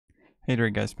Hey there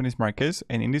guys, my name is Marcus,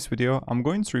 and in this video I'm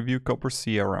going to review Copper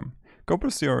CRM. Copper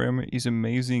CRM is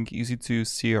amazing, easy to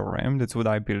use CRM, that's what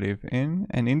I believe in.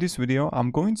 And in this video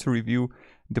I'm going to review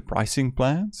the pricing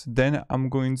plans, then I'm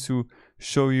going to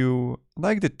show you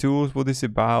like the tools, what it's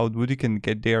about, what you can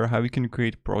get there, how you can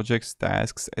create projects,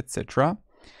 tasks, etc.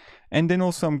 And then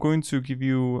also I'm going to give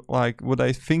you like what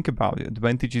I think about it,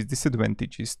 advantages,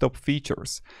 disadvantages, top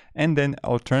features, and then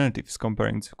alternatives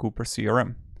comparing to Copper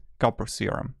CRM.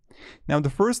 Now the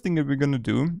first thing that we're going to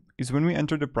do is when we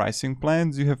enter the pricing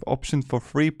plans, you have options for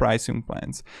free pricing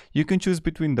plans. You can choose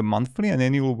between the monthly and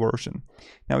annual version.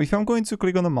 Now if I'm going to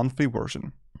click on the monthly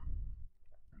version,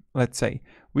 let's say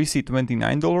we see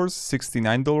 $29,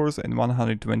 $69, and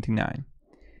 $129.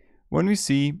 When we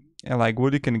see like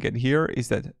what you can get here is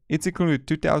that it's included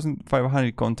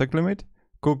 2,500 contact limit,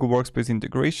 Google Workspace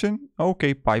integration,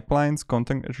 OK pipelines,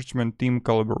 content enrichment, team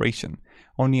collaboration.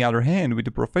 On the other hand, with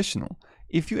the professional,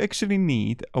 if you actually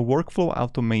need a workflow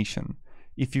automation,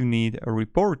 if you need a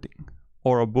reporting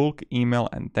or a bulk email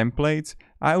and templates,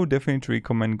 I would definitely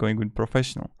recommend going with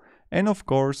professional. And of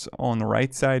course, on the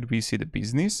right side, we see the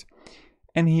business.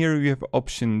 And here you have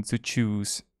option to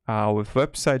choose with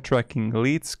website tracking,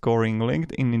 lead scoring,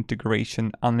 LinkedIn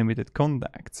integration, unlimited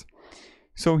contacts.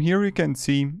 So here you can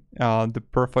see the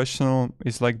professional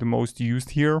is like the most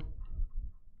used here,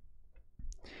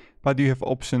 but you have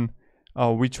option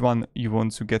which one you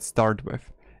want to get started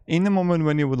with. In the moment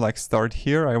when you would like start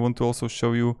here, I want to also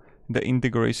show you the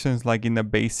integrations. Like in the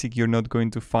basic, you're not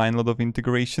going to find a lot of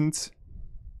integrations.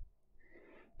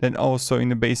 Then also in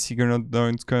the basic, you're not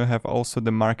going to have also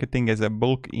the marketing as a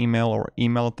bulk email or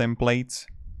email templates.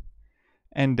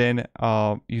 And then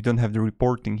you don't have the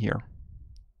reporting here.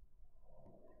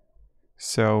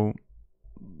 So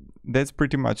that's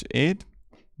pretty much it.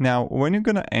 Now, when you're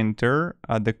gonna enter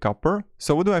the Copper,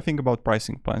 so what do I think about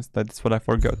pricing plans? That's what I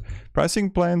forgot. Pricing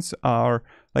plans are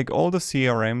like all the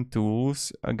CRM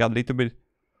tools got a little bit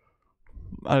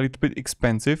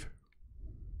expensive.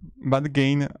 But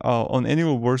again, on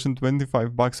annual version,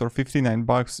 $25 or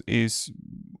 $59 is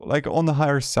like on the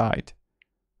higher side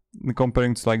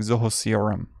comparing to like Zoho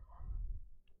CRM.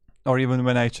 Or even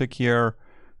when I check here,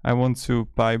 I want to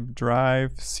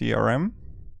Pipedrive CRM.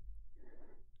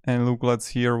 And look, let's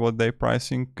hear what they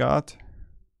pricing got.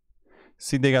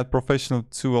 See, they got professional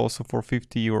 2 also for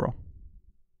 €50.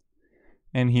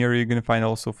 And here you're gonna find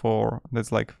also for,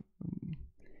 that's like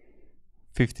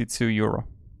 €52.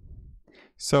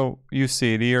 So you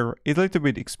see it here, it's a little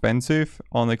bit expensive,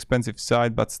 on the expensive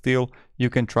side, but still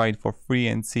you can try it for free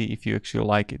and see if you actually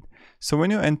like it. So when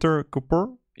you enter Copper,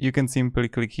 you can simply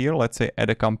click here, let's say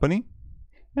add a company.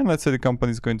 And let's say the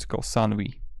company is going to call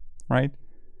Sunvi, right?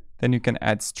 Then you can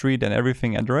add street and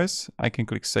everything address. I can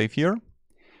click save here.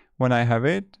 When I have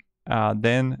it,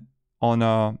 then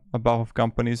on above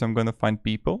companies, I'm going to find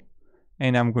people.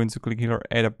 And I'm going to click here,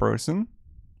 add a person.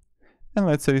 And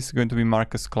let's say this is going to be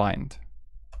Marcus Client.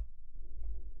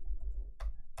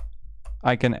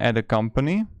 I can add a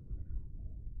company.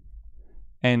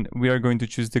 And we are going to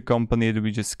choose the company that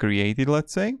we just created,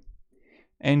 let's say.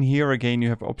 And here again, you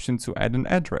have option to add an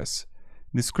address,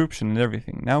 description and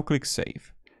everything. Now click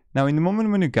save. Now in the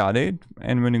moment when you got it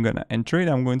and when you're gonna enter it,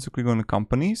 I'm going to click on the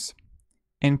companies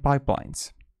and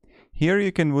pipelines. Here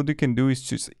you can, what you can do is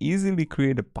just easily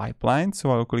create a pipeline. So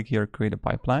I'll click here, create a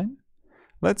pipeline.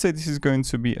 Let's say this is going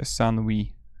to be a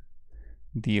Sunvi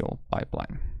deal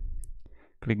pipeline.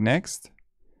 Click next.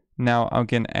 Now I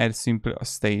can add simply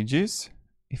stages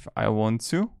if I want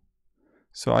to.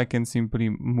 So I can simply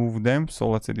move them. So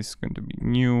let's say this is going to be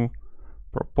new,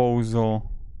 proposal,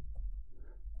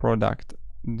 product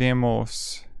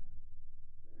demos,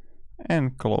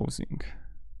 and closing.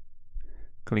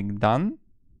 Click done.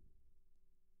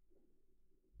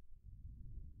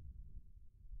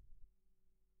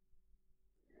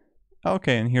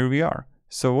 Okay, and here we are.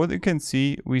 So what you can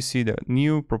see, we see the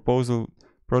new proposal,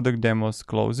 product demos,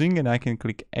 closing, and I can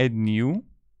click add new.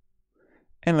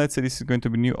 And let's say this is going to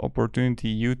be new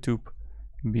opportunity, YouTube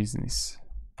business.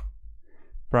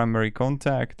 Primary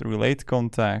contact, relate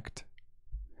contact.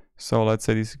 So let's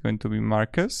say this is going to be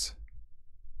Marcus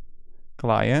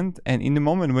client. And in the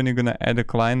moment when you're going to add a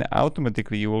client,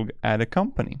 automatically you will add a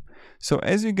company. So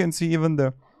as you can see, even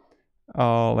the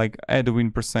like add a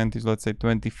win percentage, let's say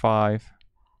 25,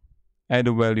 add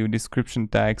a value, description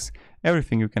tags,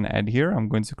 everything you can add here. I'm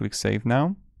going to click save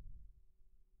now.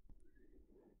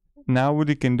 Now what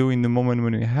you can do in the moment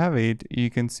when you have it, you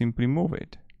can simply move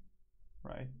it,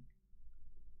 right?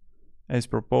 As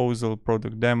proposal,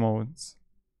 product demos,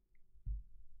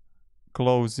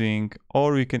 closing,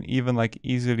 or you can even like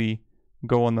easily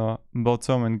go on the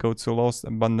bottom and go to lost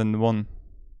abandoned one.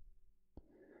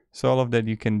 So all of that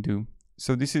you can do.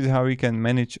 So this is how you can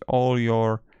manage all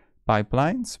your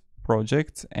pipelines,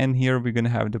 projects, and here we're going to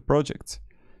have the projects.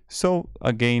 So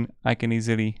again, I can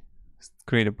easily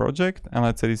create a project, and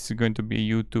let's say this is going to be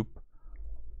a YouTube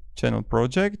channel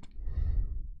project.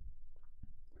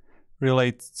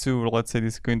 Relates to, let's say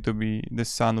this is going to be the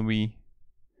Sunwe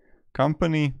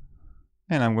company,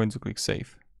 and I'm going to click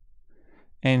save.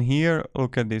 And here,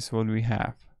 look at this, what we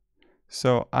have.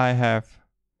 So I have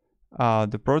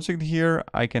the project here.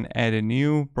 I can add a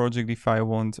new project if I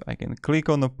want. I can click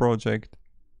on the project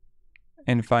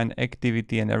and find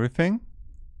activity and everything.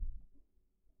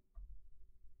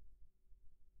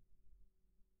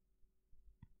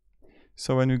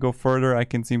 So when we go further, I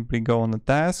can simply go on the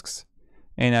tasks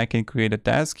and I can create a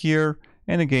task here.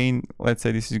 And again, let's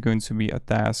say this is going to be a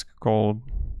task called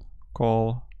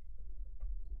call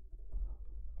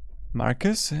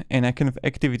Marcus, and I can have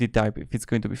activity type if it's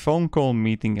going to be phone call,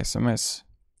 meeting, SMS.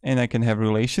 And I can have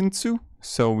relation to,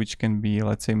 so which can be,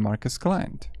 let's say, Marcus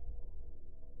client.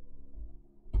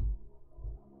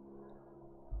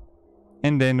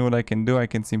 And then what I can do, I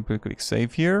can simply click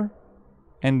save here.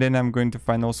 And then I'm going to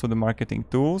find also the marketing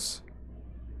tools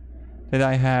that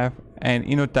I have. And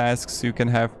in the tasks, you can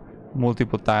have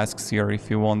multiple tasks here if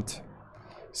you want.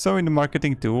 So in the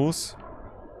marketing tools,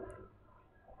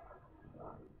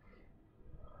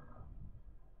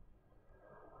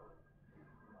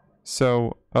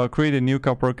 so create a new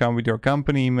Copper account with your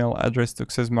company email address to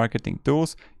access marketing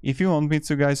tools. If you want me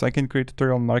to, guys, I can create a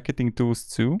tutorial on marketing tools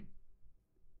too.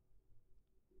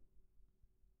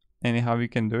 And how you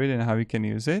can do it and how you can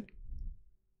use it.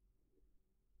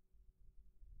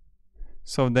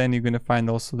 So then you're going to find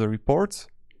also the reports.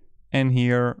 And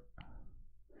here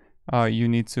you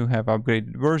need to have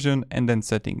upgraded version and then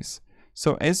settings.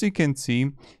 So as you can see,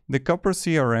 the Copper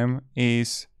CRM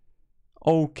is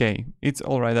okay. It's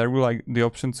alright. I really like the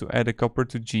option to add a Copper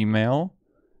to Gmail.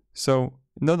 So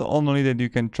not only that you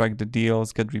can track the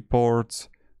deals, get reports,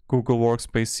 Google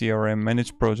Workspace CRM,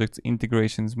 manage projects,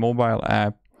 integrations, mobile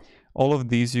app, all of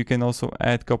these, you can also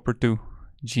add Copper to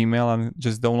Gmail and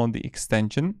just download the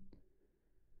extension.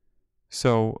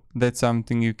 So that's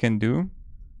something you can do.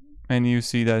 And you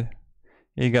see that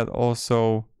you got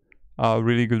also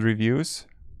really good reviews.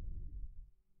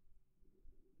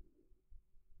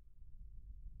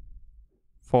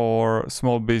 For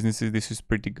small businesses, this is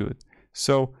pretty good.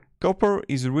 So Copper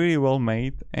is really well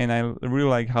made, and I really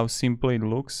like how simple it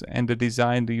looks, and the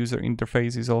design, the user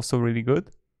interface is also really good.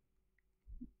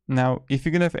 Now, if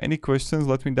you're gonna have any questions,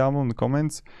 let me down in the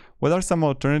comments. What are some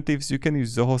alternatives? You can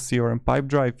use Zoho CRM.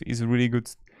 Pipedrive is a really good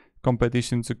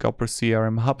competition to Copper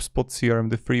CRM. HubSpot CRM,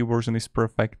 the free version, is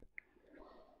perfect.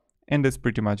 And that's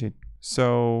pretty much it.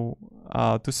 So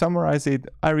to summarize it,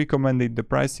 I recommend it. The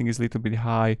pricing is a little bit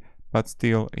high, but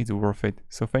still it's worth it.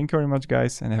 So thank you very much,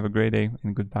 guys, and have a great day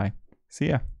and goodbye. See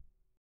ya.